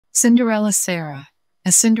Cinderella Sarah,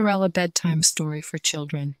 a Cinderella bedtime story for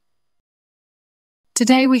children.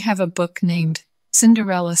 Today we have a book named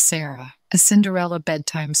Cinderella Sarah, a Cinderella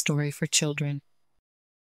bedtime story for children.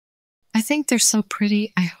 I think they're so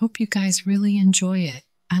pretty. I hope you guys really enjoy it.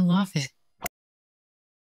 I love it.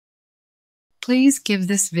 Please give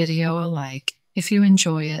this video a like if you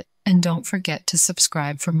enjoy it, and don't forget to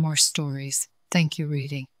subscribe for more stories. Thank you,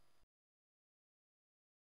 reading.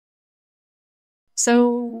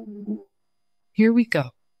 So, here we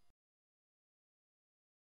go.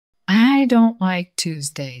 I don't like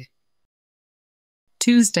Tuesday.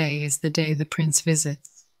 Tuesday is the day the prince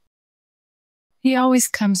visits. He always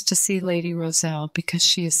comes to see Lady Roselle because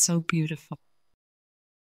she is so beautiful.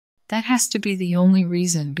 That has to be the only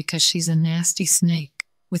reason, because she's a nasty snake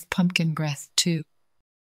with pumpkin breath too.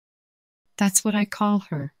 That's what I call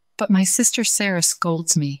her, but my sister Sarah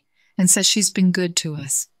scolds me and says she's been good to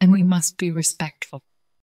us and we must be respectful.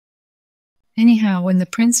 Anyhow, when the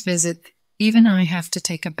prince visits, even I have to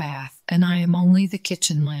take a bath, and I am only the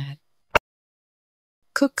kitchen lad.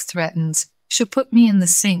 Cook threatens she'll put me in the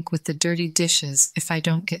sink with the dirty dishes if I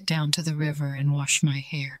don't get down to the river and wash my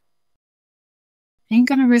hair. Ain't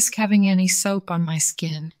gonna risk having any soap on my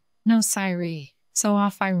skin. No siree, so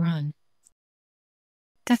off I run.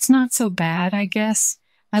 That's not so bad, I guess.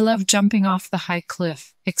 I love jumping off the high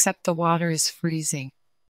cliff, except the water is freezing.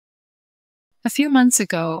 A few months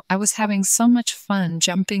ago, I was having so much fun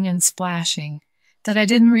jumping and splashing that I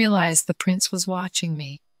didn't realize the prince was watching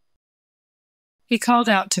me. He called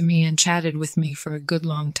out to me and chatted with me for a good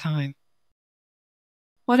long time.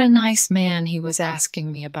 What a nice man he was,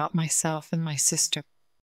 asking me about myself and my sister.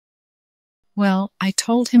 Well, I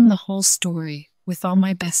told him the whole story with all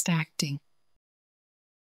my best acting.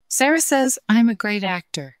 Sarah says I'm a great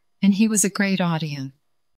actor, and he was a great audience.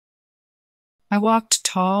 I walked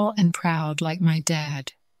tall and proud like my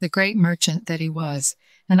dad, the great merchant that he was,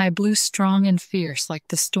 and I blew strong and fierce like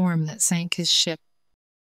the storm that sank his ship.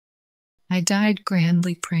 I died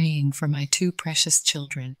grandly praying for my two precious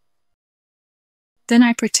children. Then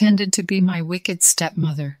I pretended to be my wicked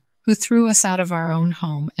stepmother, who threw us out of our own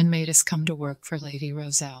home and made us come to work for Lady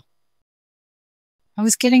Roselle. I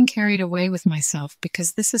was getting carried away with myself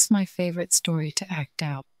because this is my favorite story to act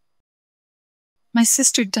out. My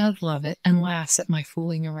sister does love it and laughs at my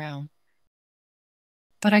fooling around.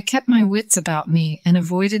 But I kept my wits about me and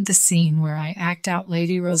avoided the scene where I act out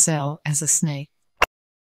Lady Roselle as a snake.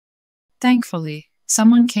 Thankfully,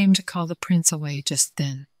 someone came to call the prince away just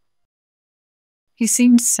then. He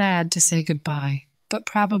seemed sad to say goodbye, but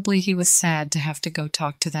probably he was sad to have to go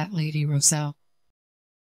talk to that Lady Roselle.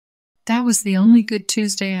 That was the only good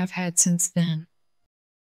Tuesday I've had since then.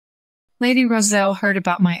 Lady Roselle heard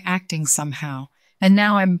about my acting somehow, and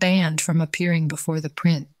now I'm banned from appearing before the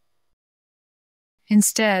prince.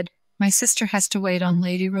 Instead, my sister has to wait on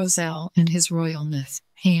Lady Roselle and his royalness,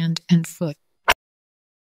 hand and foot.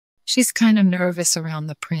 She's kind of nervous around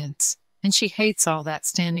the prince, and she hates all that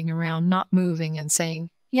standing around not moving and saying,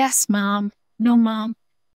 "Yes, Mom," "No, Mom."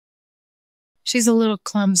 She's a little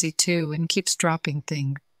clumsy too and keeps dropping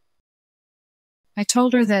things. I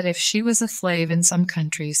told her that if she was a slave in some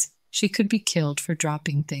countries, she could be killed for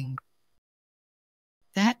dropping things.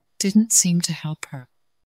 That didn't seem to help her.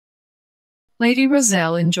 Lady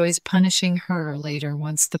Roselle enjoys punishing her later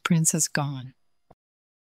once the prince is gone.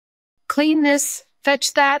 "Clean this,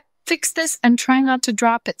 fetch that, fix this, and try not to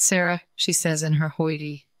drop it, Sarah," she says in her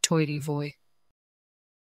hoity-toity voice.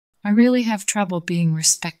 I really have trouble being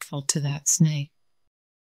respectful to that snake.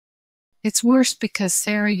 It's worse because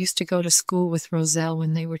Sarah used to go to school with Roselle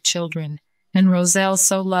when they were children, and Roselle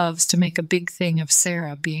so loves to make a big thing of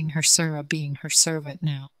Sarah being her servant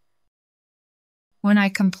now. When I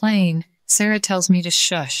complain, Sarah tells me to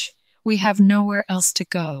shush. We have nowhere else to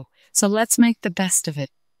go, so let's make the best of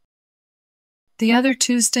it. The other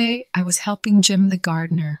Tuesday, I was helping Jim the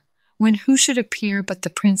gardener, when who should appear but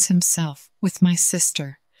the prince himself, with my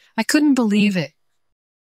sister. I couldn't believe it.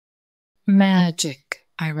 Magic,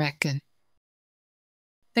 I reckon.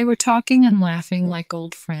 They were talking and laughing like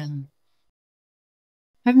old friends.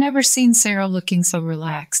 I've never seen Sarah looking so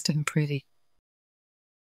relaxed and pretty.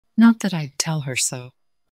 Not that I'd tell her so.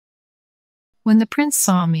 When the prince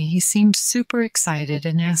saw me, he seemed super excited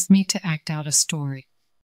and asked me to act out a story.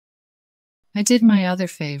 I did my other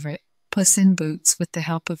favorite, Puss in Boots, with the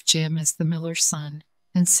help of Jim as the miller's son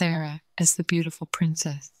and Sarah as the beautiful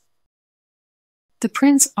princess. The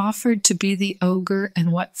prince offered to be the ogre,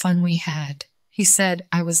 and what fun we had. He said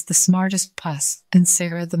I was the smartest puss and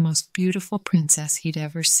Sarah the most beautiful princess he'd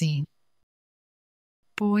ever seen.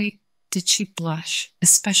 Boy, did she blush,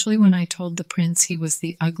 especially when I told the prince he was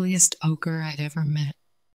the ugliest ogre I'd ever met.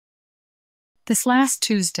 This last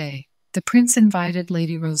Tuesday, the prince invited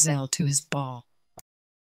Lady Roselle to his ball.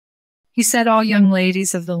 He said all young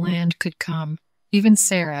ladies of the land could come, even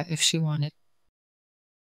Sarah if she wanted.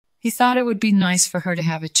 He thought it would be nice for her to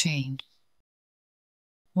have a change.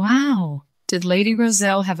 Wow! Did Lady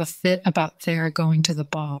Roselle have a fit about Sarah going to the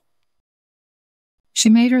ball? She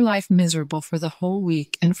made her life miserable for the whole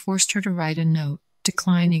week and forced her to write a note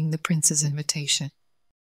declining the prince's invitation.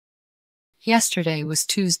 Yesterday was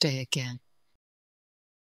Tuesday again,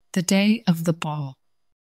 the day of the ball,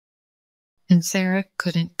 and Sarah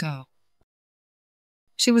couldn't go.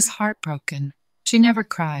 She was heartbroken. She never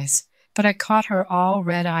cries, but I caught her all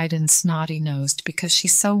red-eyed and snotty-nosed because she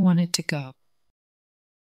so wanted to go.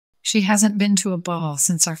 She hasn't been to a ball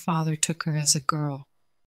since our father took her as a girl.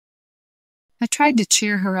 I tried to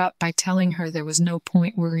cheer her up by telling her there was no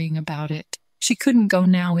point worrying about it. She couldn't go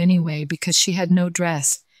now anyway because she had no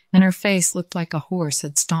dress, and her face looked like a horse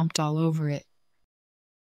had stomped all over it.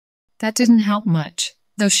 That didn't help much,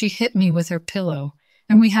 though she hit me with her pillow,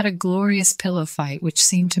 and we had a glorious pillow fight which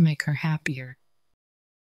seemed to make her happier.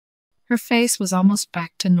 Her face was almost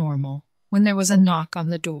back to normal when there was a knock on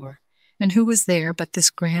the door, and who was there but this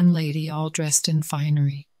grand lady all dressed in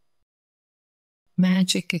finery?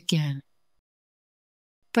 Magic again.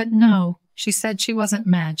 But no, she said she wasn't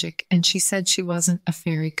magic, and she said she wasn't a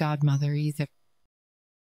fairy godmother either.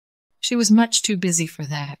 She was much too busy for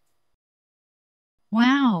that.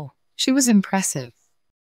 Wow, she was impressive.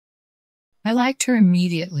 I liked her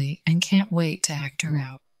immediately and can't wait to act her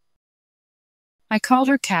out. I called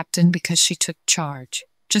her captain because she took charge,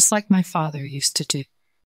 just like my father used to do.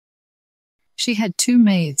 She had 2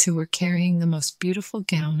 maids who were carrying the most beautiful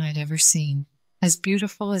gown I'd ever seen, as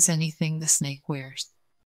beautiful as anything the snake wears.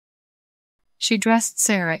 She dressed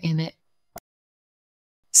Sarah in it.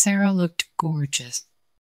 Sarah looked gorgeous.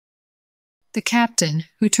 The captain,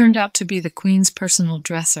 who turned out to be the Queen's personal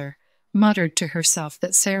dresser, muttered to herself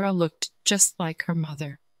that Sarah looked just like her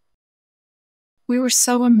mother. We were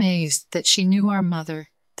so amazed that she knew our mother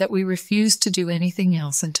that we refused to do anything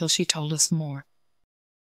else until she told us more.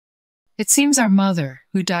 It seems our mother,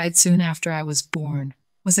 who died soon after I was born,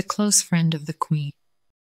 was a close friend of the Queen.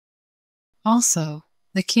 Also,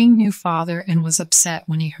 the king knew father and was upset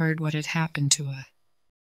when he heard what had happened to us.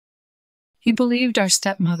 He believed our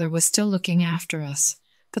stepmother was still looking after us,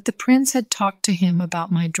 but the prince had talked to him about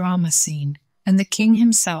my drama scene, and the king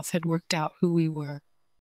himself had worked out who we were.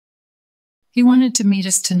 He wanted to meet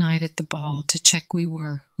us tonight at the ball to check we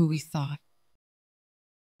were who we thought.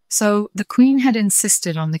 So the Queen had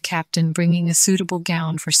insisted on the captain bringing a suitable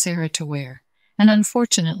gown for Sarah to wear, and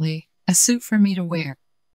unfortunately, a suit for me to wear.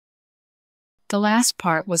 The last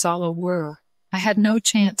part was all a whir. I had no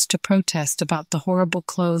chance to protest about the horrible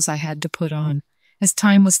clothes I had to put on, as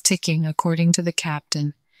time was ticking according to the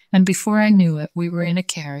captain, and before I knew it, we were in a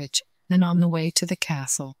carriage and on the way to the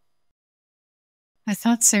castle. I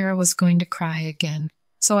thought Sarah was going to cry again,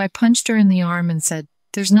 so I punched her in the arm and said,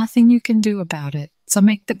 "There's nothing you can do about it, so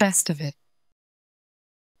make the best of it."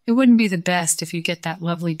 It wouldn't be the best if you get that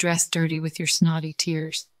lovely dress dirty with your snotty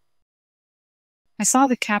tears. I saw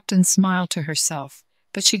the captain smile to herself,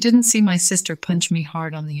 but she didn't see my sister punch me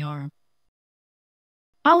hard on the arm.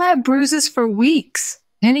 "I'll have bruises for weeks.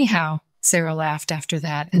 Anyhow," Sarah laughed after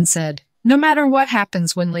that and said, "No matter what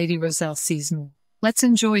happens when Lady Roselle sees me, let's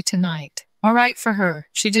enjoy tonight. All right for her,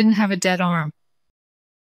 she didn't have a dead arm."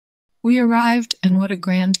 We arrived, and what a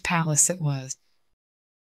grand palace it was.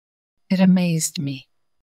 It amazed me.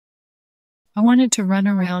 I wanted to run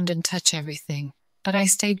around and touch everything, but I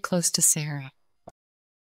stayed close to Sarah.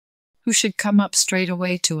 Who should come up straight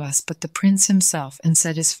away to us but the prince himself, and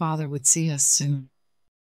said his father would see us soon.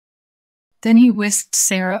 Then he whisked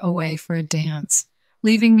Sarah away for a dance,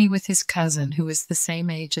 leaving me with his cousin, who is the same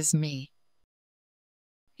age as me.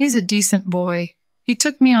 He's a decent boy. He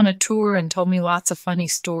took me on a tour and told me lots of funny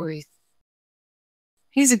stories.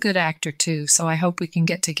 He's a good actor too, so I hope we can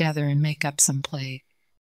get together and make up some play.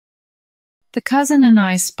 The cousin and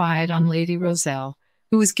I spied on Lady Roselle,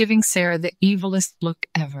 who was giving Sarah the evilest look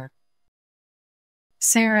ever.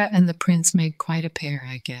 Sarah and the prince made quite a pair,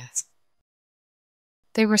 I guess.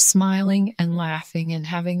 They were smiling and laughing and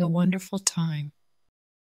having a wonderful time.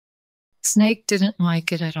 Snake didn't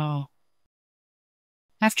like it at all.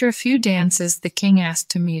 After a few dances, the king asked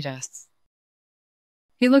to meet us.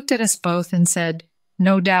 He looked at us both and said,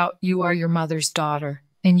 "No doubt you are your mother's daughter,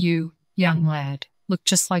 and you, young lad, look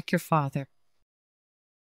just like your father."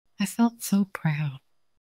 I felt so proud.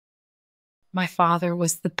 My father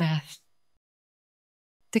was the best.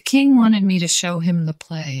 The king wanted me to show him the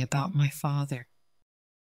play about my father.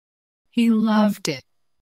 He loved it.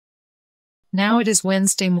 Now it is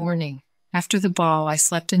Wednesday morning, After the ball, I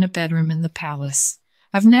slept in a bedroom in the palace.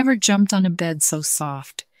 I've never jumped on a bed so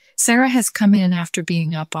soft. Sarah has come in after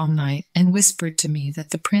being up all night and whispered to me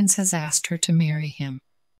that the prince has asked her to marry him.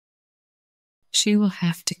 She will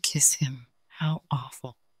have to kiss him. How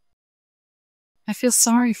awful. I feel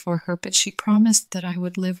sorry for her, but she promised that I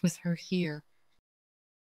would live with her here.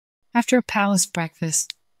 After a palace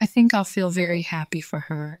breakfast, I think I'll feel very happy for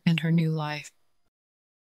her and her new life.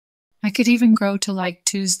 I could even grow to like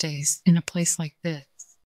Tuesdays in a place like this.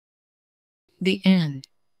 The end.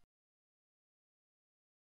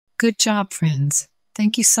 Good job, friends.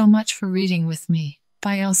 Thank you so much for reading with me.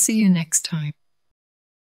 Bye, I'll see you next time.